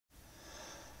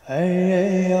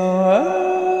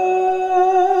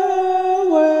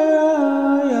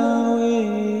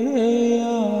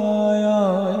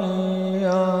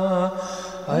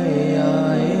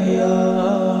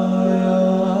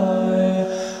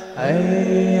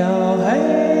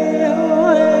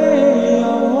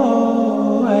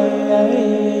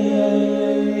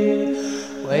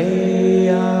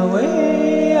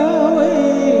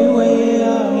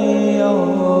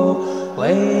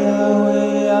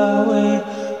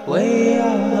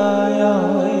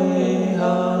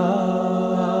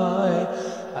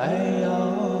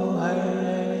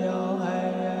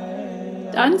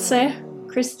Danse,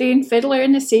 Christine Fiddler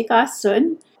in the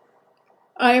Seagassun.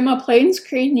 I am a Plains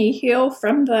Cree Nihio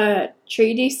from the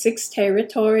Treaty 6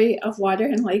 territory of Water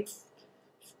and Lake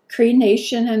Cree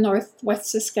Nation in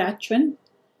northwest Saskatchewan.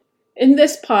 In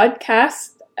this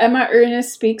podcast, Emma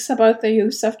Ernest speaks about the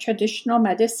use of traditional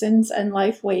medicines and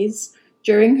life ways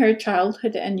during her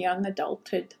childhood and young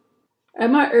adulthood.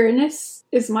 Emma Ernest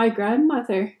is my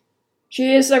grandmother.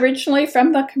 She is originally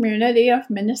from the community of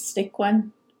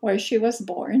Minnesticwan, where she was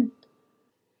born.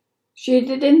 She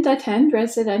didn't attend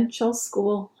residential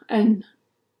school, and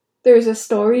there's a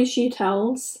story she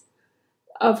tells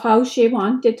of how she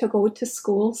wanted to go to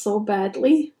school so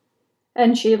badly,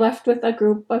 and she left with a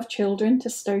group of children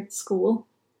to start school.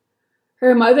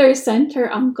 Her mother sent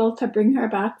her uncle to bring her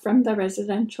back from the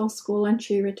residential school, and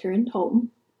she returned home.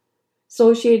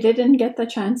 So she didn't get the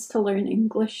chance to learn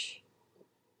English.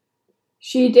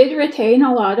 She did retain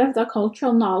a lot of the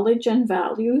cultural knowledge and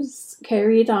values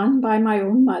carried on by my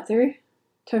own mother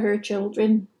to her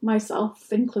children,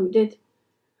 myself included.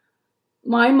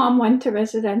 My mom went to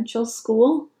residential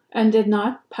school and did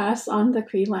not pass on the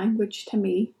Cree language to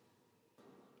me.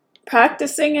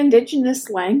 Practicing Indigenous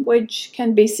language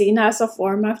can be seen as a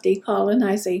form of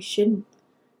decolonization,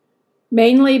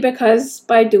 mainly because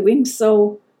by doing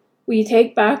so, we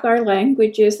take back our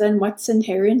languages and what's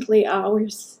inherently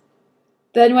ours.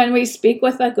 Then when we speak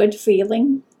with a good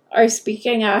feeling, our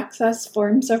speaking acts as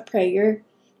forms of prayer,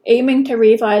 aiming to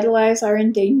revitalize our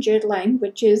endangered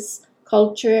languages,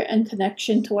 culture, and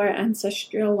connection to our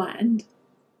ancestral land.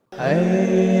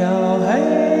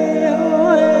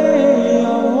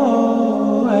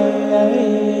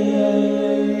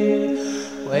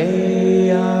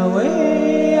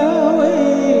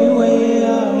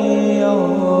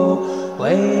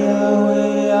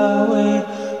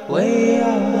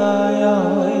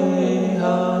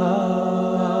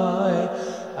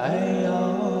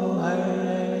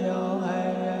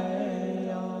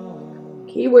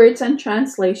 Keywords and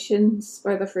translations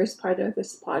for the first part of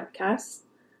this podcast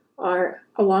are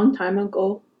a long time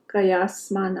ago,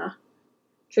 Gayasmana,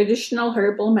 traditional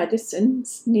herbal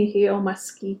medicines, Nihio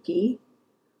Maskiki,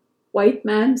 white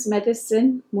man's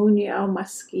medicine, Muniao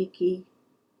Maskiki,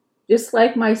 just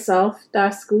like myself,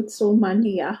 Daskutso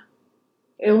Mania,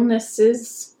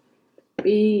 illnesses,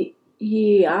 Biyaxin,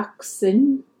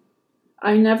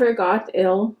 I never got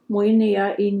ill,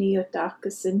 Muinia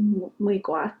Iniotakasin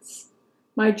Muiguats.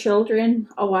 My children,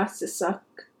 Awasisak,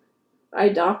 I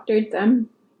doctored them,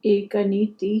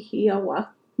 Iganiti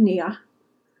Hiawaknia.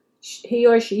 He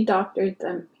or she doctored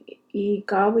them,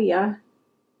 Igawia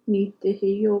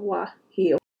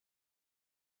Nitihiyawahio.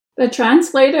 The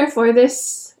translator for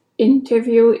this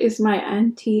interview is my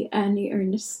auntie Annie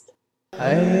Ernest.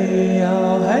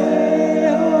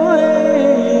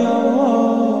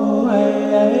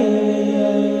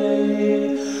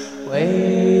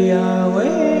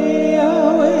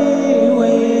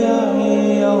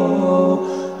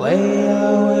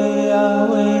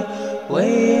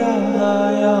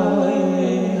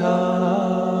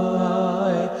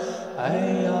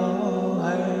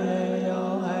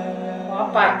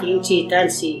 Chị tan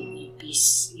si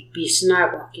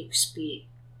ipisnawa kikspii.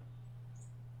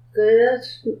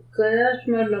 Kayas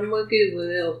malama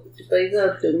kiweo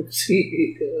paiga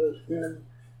tumsi na.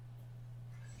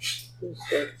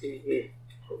 Kusati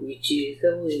ichi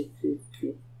kawi.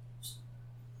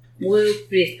 Muy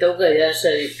pristo kayas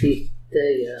ay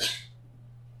ya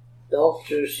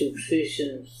doctors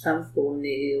physicians sampo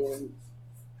ni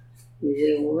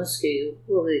maski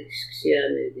uri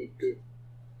ksiane di.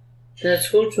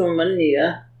 That's what woman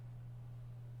here.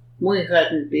 We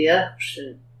hadn't be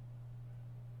action.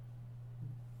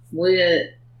 We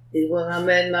were a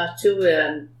man mature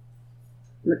and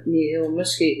Nihio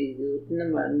Muski,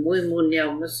 Naman, we Munia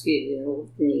Muski,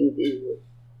 opening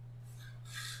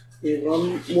the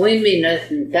women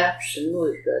at induction,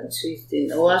 we got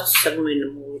 16 or some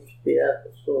minimum to be up.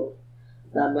 So,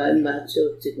 now my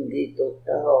mature didn't get to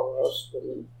the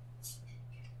hospital.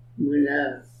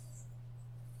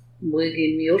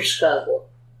 Mwegi miuskago.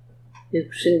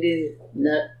 Ipsingi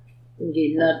na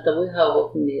Ginata we have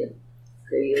up near.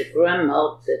 Your grandma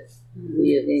out there.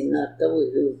 We are ginata we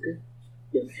do.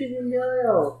 If she didn't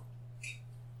know.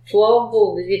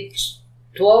 12 kids.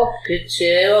 12 kids.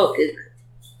 Okay.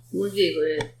 Mugi.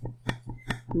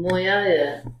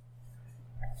 Moya.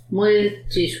 Moy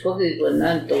tispoki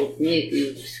gonanto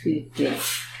niki skiti.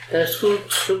 Tasut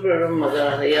super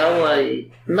magahayawai.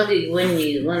 Magi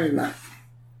wenni wanma.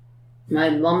 My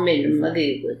mommy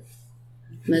magi with.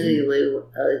 Magi with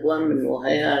woman or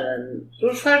hair and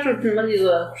so started Magi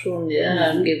soon,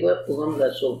 yeah, and gave up one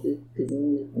that so big.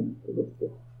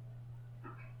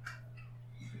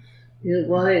 You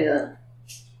go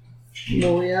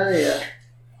Moya.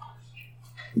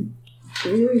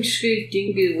 Muy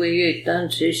skating way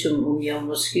dance some young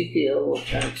mosquito or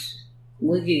dance.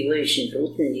 Mugi washing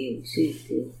totally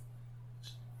city.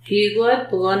 He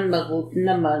got one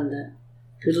magutna man.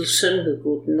 Pilsen the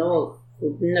good no,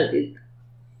 good nugget.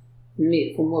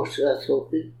 Me como so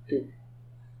big.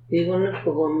 He wanted to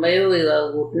go mail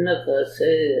good nugget,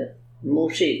 say,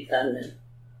 Moshi Tanner.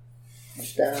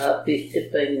 The happy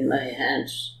tip in my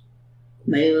hands.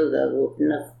 Mail the good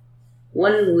nugget.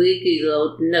 1 week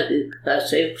ago, nugget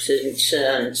has absence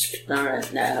and spinal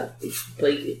now.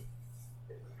 Big.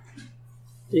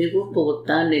 We go for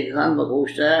tanning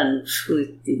hamburger and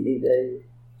sweet in the guy.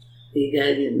 The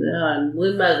guy in there, and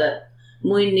we mother.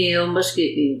 Muy neo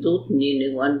maskiking tut ni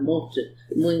one month.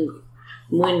 Muy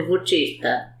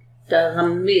guchita. Ta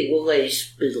amigo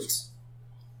guys bills.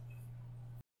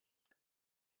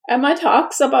 Emma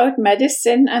talks about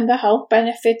medicine and the health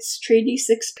benefits Treaty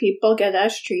 6 people get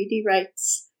as treaty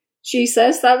rights. She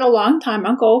says that a long time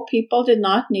ago, people did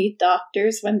not need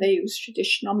doctors when they used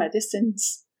traditional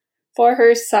medicines. For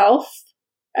herself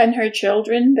and her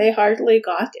children, they hardly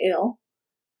got ill.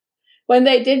 When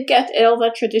they did get ill, the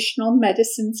traditional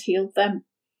medicines healed them.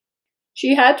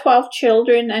 She had 12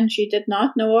 children and she did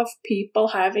not know of people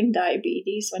having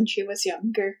diabetes when she was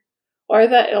younger, or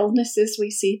the illnesses we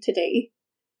see today.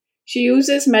 She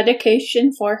uses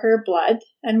medication for her blood,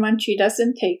 and when she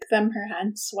doesn't take them, her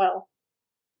hands swell.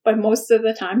 But most of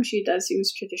the time, she does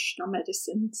use traditional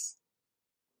medicines.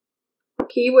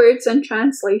 Keywords and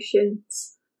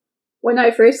translations. When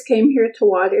I first came here to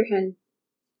Waterhen,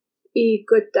 I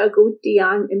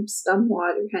gudagutian imstam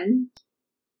Waterhen.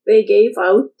 They gave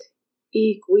out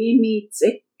I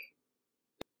guimitzik.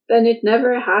 Then it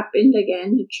never happened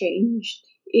again, it changed.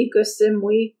 I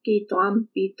gusimwi gitwam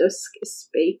bitusk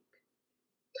spake.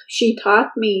 She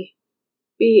taught me,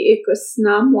 be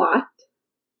ikusnam wat.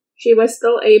 She was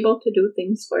still able to do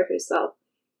things for herself.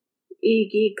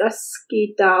 Igi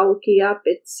gaski dao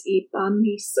kiapits ipam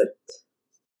hisut.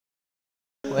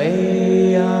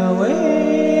 Way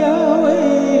away,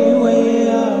 away, way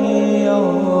away,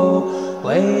 oh,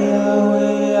 way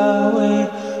away, away,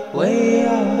 way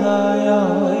away,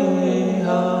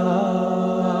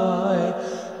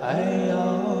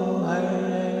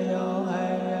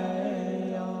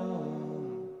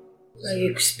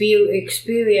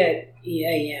 experience,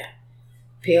 yeah.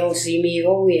 Pelsi mi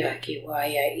goia ki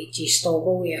waya iti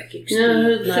stogo ya ki.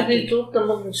 Sige tutta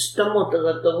mun stamota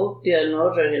kato vutia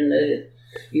norren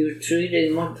you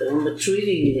treating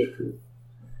treating it.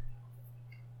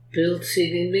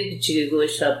 Pelsi ni migi go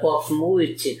sa pop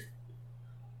muiti.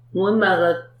 Mun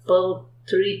maga about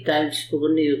 3 times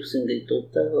pugni using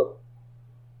tutta go.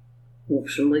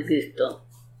 Mupsumagito.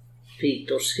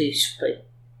 Pitos hispai.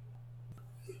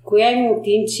 Kuya mo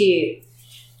tinsi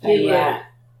aya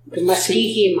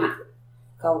Maskihima,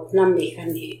 kaut nami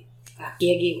kani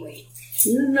kakiagi way.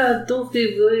 Na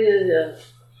toki goya.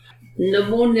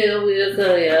 Namone goya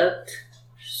kayat.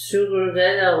 Sugar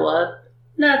gaya wat.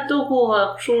 Na toko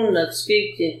haksun na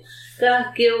skiki.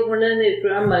 Kahki ogneni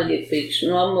grandma gi fix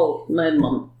normal my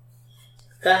mom.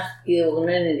 Kahki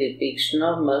ogneni gi fix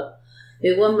normal.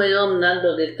 Igual me yom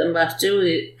nando que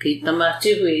tamachiwi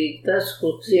tas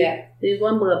kutsi.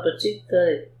 Igual me la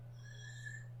pachita.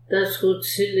 Das goed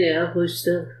silly, was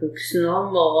the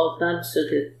normal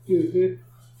dancer.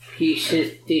 He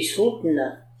said, "This would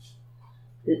not."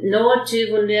 No, she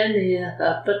will learn here.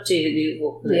 A particularly,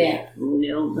 yeah.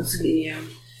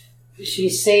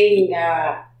 She's saying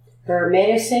her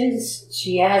medicines.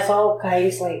 She has all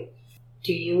kinds like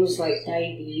to use, like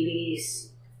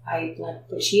diabetes, high blood.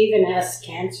 But she even has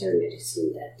cancer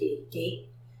medicine that they take.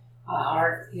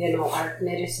 Heart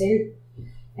medicine.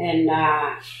 And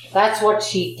that's what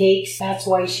she takes. That's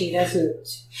why she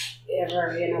doesn't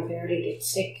ever, barely get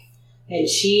sick. And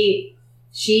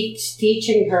she's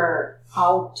teaching her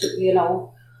how to,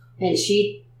 and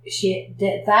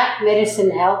that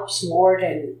medicine helps more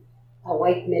than a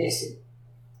white medicine.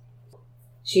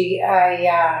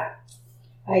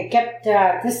 I kept,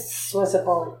 this was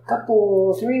about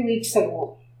 3 weeks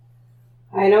ago.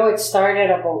 I know it started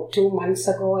about 2 months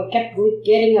ago. I kept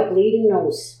getting a bleeding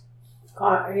nose.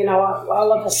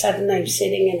 All of a sudden I'm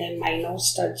sitting and then my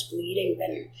nose starts bleeding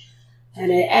then,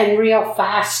 and real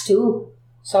fast too.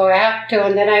 So I have to,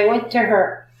 and then I went to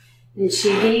her and she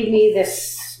gave me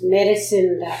this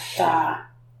medicine that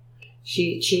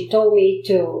she told me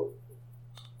to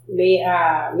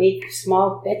make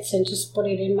small bits and just put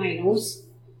it in my nose.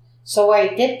 So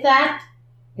I did that.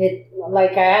 I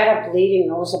had a bleeding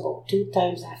nose about 2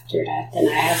 times after that, and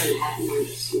I haven't had one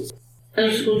since. I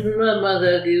couldn't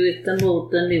remember give them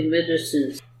out any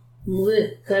medicines.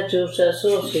 We catch us as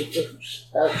also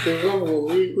after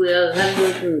we are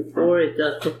 104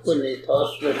 that took on it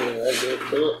hospital as a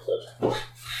daughter.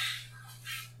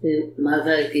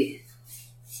 Magagi.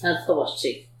 That was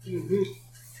sick.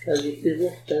 Because if you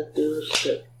looked at those,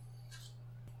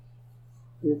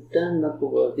 you've done not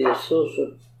about the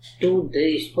social 2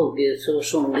 days for the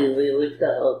social living with the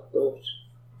outdoors.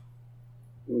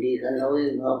 Hindi ka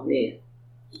knowing of me.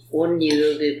 1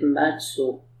 year with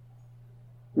Matsu.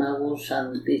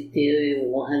 Magusan, this theory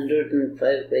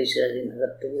 105 paisa in the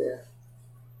Pia.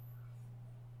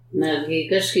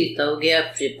 Nagigas kita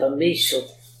gap si Pamiso.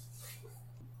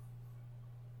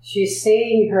 She's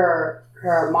saying her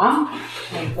mom,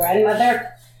 my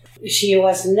grandmother, she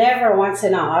was never once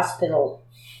in a hospital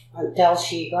until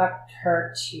she got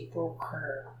hurt. She broke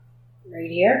her right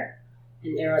here,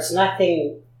 and there was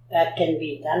nothing that can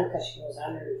be done because she was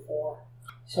 104.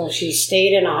 So she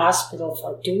stayed in a hospital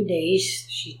for 2 days.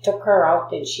 She took her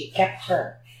out and she kept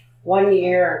her. 1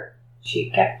 year she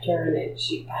kept her and then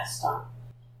she passed on.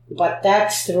 But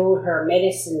that's through her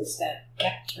medicines that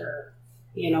kept her,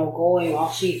 going. While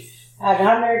she at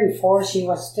 104, she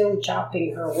was still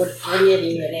chopping her wood,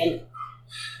 bringing it in.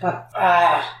 But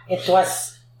it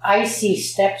was icy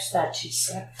steps that she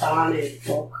stepped on and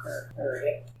broke her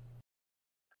hip.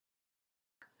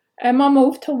 Emma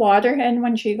moved to Waterhen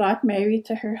when she got married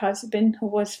to her husband, who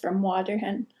was from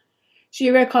Waterhen.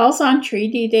 She recalls on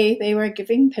Treaty Day they were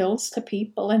giving pills to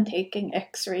people and taking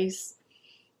x-rays.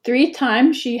 3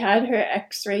 times she had her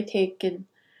x-ray taken,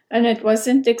 and it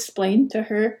wasn't explained to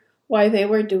her why they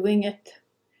were doing it.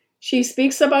 She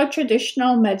speaks about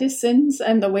traditional medicines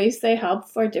and the ways they help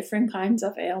for different kinds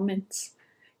of ailments.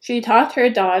 She taught her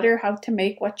daughter how to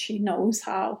make what she knows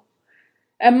how.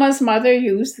 Emma's mother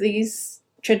used these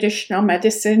traditional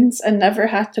medicines and never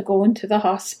had to go into the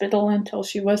hospital until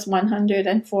she was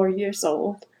 104 years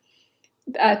old.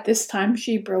 At this time,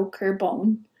 she broke her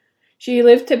bone. She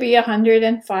lived to be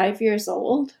 105 years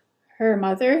old, her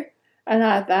mother, and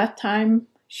at that time,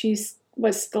 she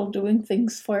was still doing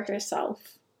things for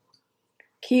herself.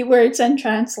 Keywords and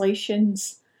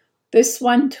translations. This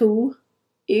one too,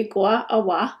 Igwa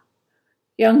Awa.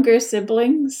 Younger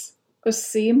siblings,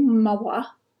 Usim Mawa.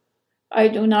 I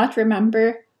do not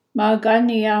remember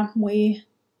Magania Mui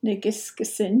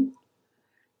Nigiskisin.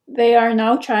 They are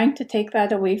now trying to take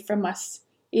that away from us.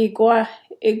 Igwama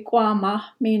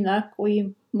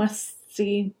Minakwi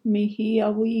Masi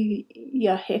Mihiawi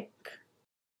Yahik.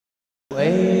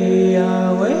 Way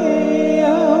away,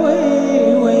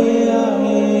 away, way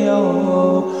away,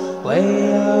 oh,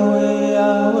 way away,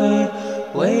 away,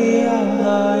 way away.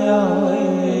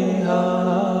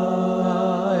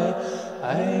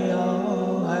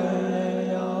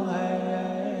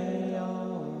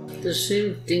 The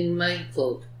same thing,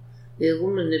 Michael. The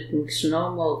woman that makes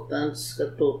normal dance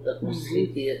katota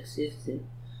masliti existing.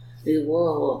 The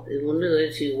war, the one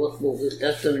that she worked with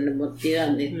Dr.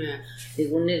 Namotiani, the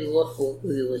one that worked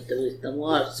with the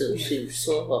war, so seems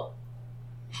so.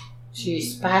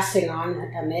 She's passing on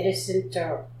the medicine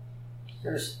to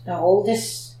the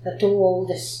oldest, the 2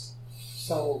 oldest.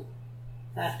 So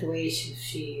that way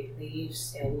she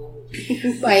leaves, they'll know.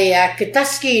 By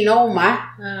Kitaski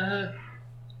Noma.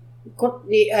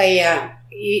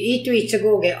 Itu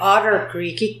itsago ge Otter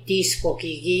Creek ittisko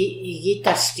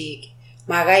igitastik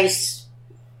magais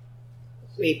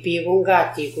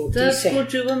ipigungati ko tise. Tas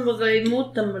kuchuvan bagay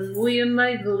mutaman muyan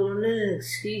Michael ne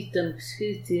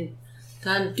skiti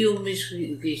kan tiumis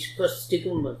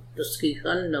gispastigum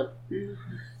taskihan na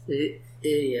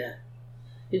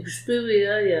Ikuspevi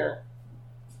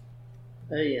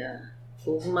aya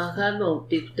kugmakano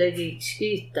tiktagi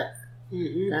skita.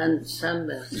 Dan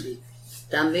samberti,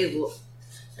 tamego,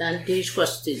 dan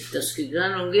tishwasti,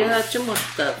 taskigano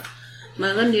gehachimosta,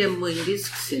 magania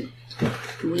muingixin,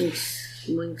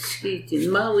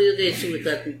 muingskitin, maui rechi with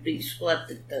that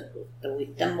tishwati,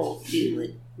 tawitamo,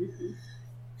 tiwin.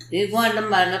 Iguana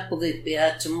mana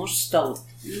pugipia chimosta.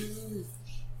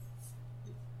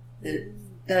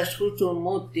 taskutu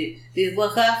muutti. Iwa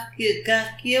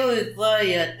kahkio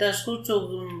vaya taskutu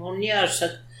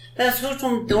muniarsak. Taskutu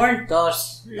torntos.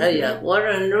 Aya, water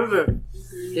and river.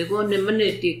 Iwa ni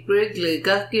maniti Gregley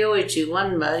kahkio ichi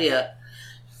one Maria.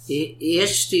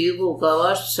 Esti iwa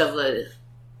gawas sava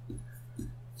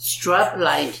strap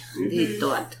line.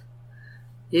 Itoat.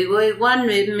 Iwa one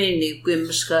mini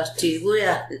quimskasti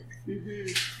iwa.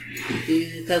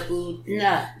 Kaku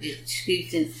na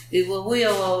iskitin iwa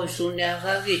huya wa sunya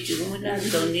kaki chumuna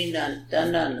tonina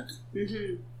tanana.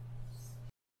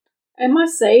 Emma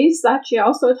says that she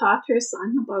also taught her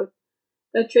son about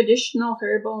the traditional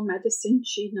herbal medicine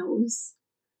she knows.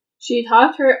 She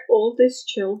taught her oldest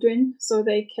children so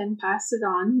they can pass it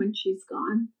on when she's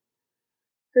gone.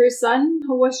 Her son,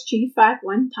 who was chief at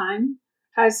one time,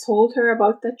 has told her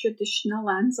about the traditional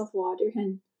lands of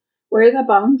Waterhen, where the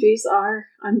boundaries are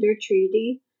under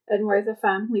treaty and where the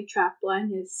family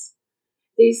trapline is.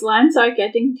 These lands are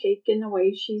getting taken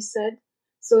away, she said,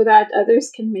 so that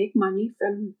others can make money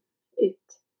from it.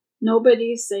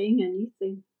 Nobody is saying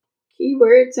anything.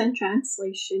 Keywords and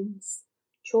translations.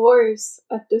 Chores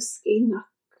at Duskinak.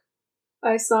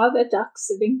 I saw the ducks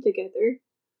sitting together.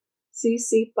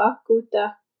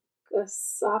 Sisipakutak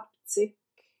asaptik.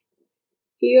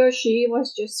 He or she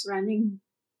was just running.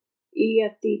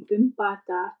 Iati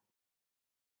pimpata.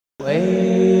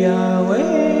 Way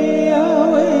away,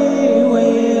 away,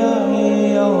 way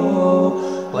away,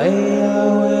 oh, way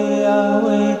away,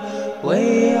 away,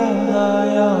 way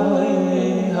away, away,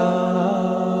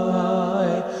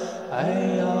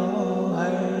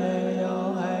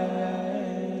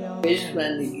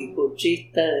 Ismani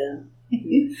cochita.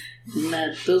 Na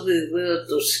tuve veo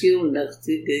toskiu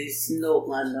naktige sno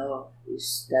mano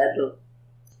estado.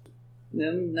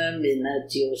 Namina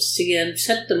tio sigan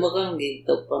satta magangi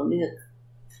to pamir.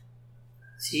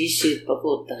 Sisi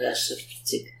pakota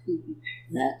gasaptik.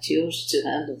 Na tio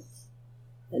stirando.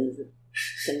 And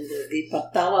the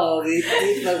patawa or the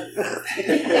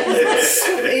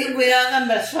we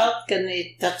are a shot can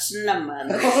it touch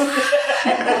naman.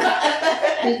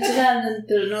 It's random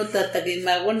to know that again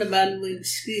my one man will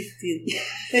speak.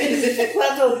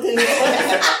 What of the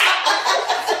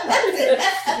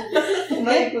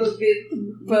Michael get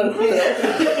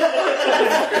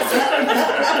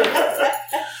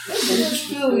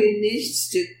we need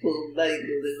to pull like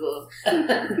the go.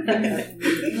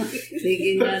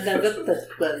 Thinking I got that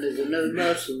one, no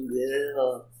notion there.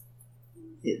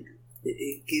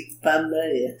 Keep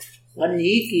Pamela. One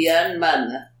hiki and man.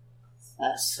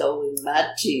 So we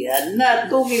matchy and not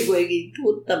talking where he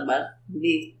put the man.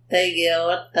 We take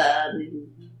out time.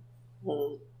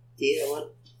 Oh, dear,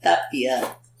 what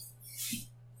tapia.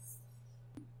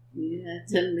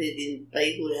 Tell me in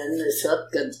Paigu and the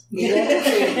shotgun.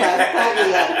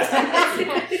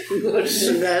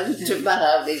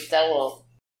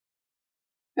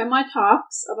 Emma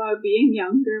talks about being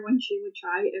younger when she would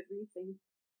try everything.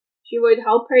 She would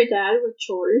help her dad with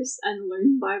chores and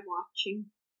learn by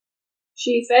watching.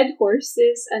 She fed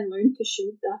horses and learned to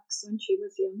shoot ducks when she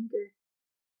was younger.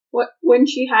 When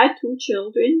she had 2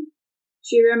 children,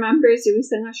 she remembers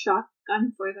using a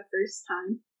shotgun for the first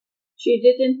time. She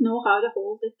didn't know how to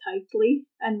hold it tightly,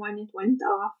 and when it went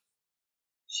off,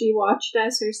 she watched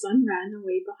as her son ran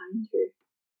away behind her.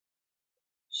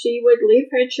 She would leave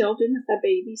her children with a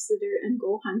babysitter and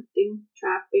go hunting,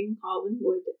 trapping, hauling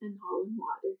wood, and hauling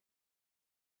water.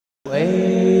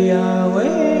 way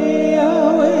away,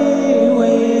 away,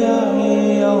 way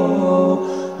away,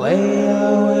 oh, way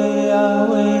away,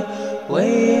 away,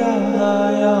 way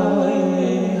away, away,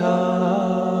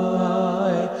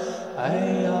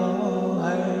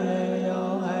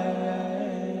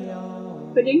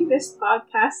 Putting this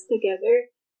podcast together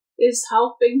is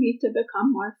helping me to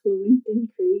become more fluent in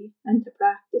Cree and to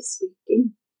practice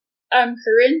speaking. I'm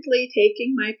currently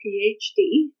taking my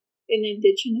PhD in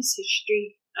Indigenous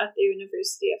History at the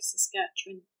University of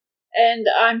Saskatchewan, and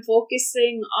I'm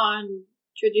focusing on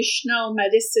traditional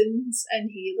medicines and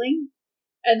healing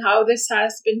and how this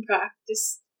has been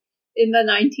practiced in the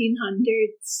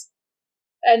 1900s,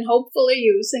 and hopefully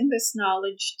using this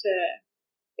knowledge to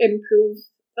improve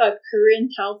the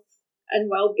current health and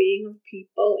well-being of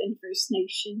people in First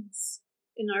Nations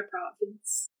in our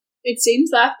province. It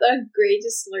seems that the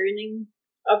greatest learning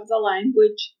of the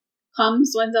language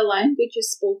comes when the language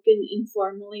is spoken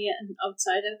informally and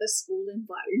outside of the school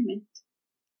environment.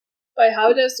 But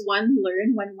how does one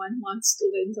learn when one wants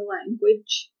to learn the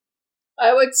language?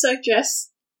 I would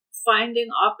suggest finding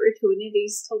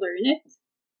opportunities to learn it,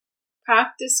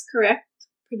 practice correct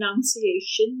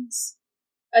pronunciations,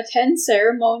 attend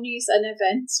ceremonies and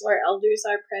events where elders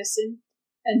are present,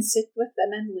 and sit with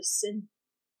them and listen.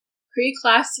 Cree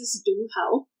classes do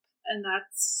help, and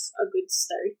that's a good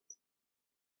start.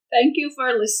 Thank you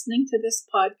for listening to this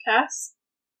podcast.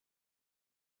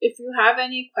 If you have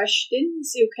any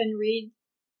questions, you can read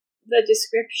the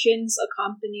descriptions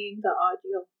accompanying the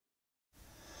audio.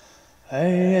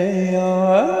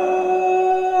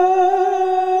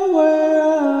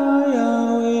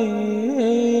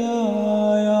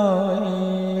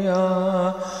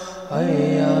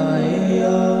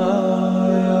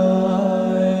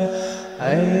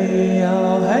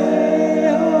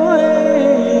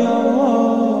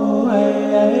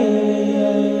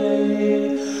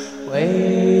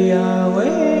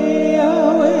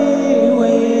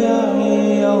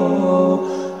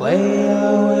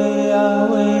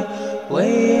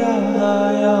 Way,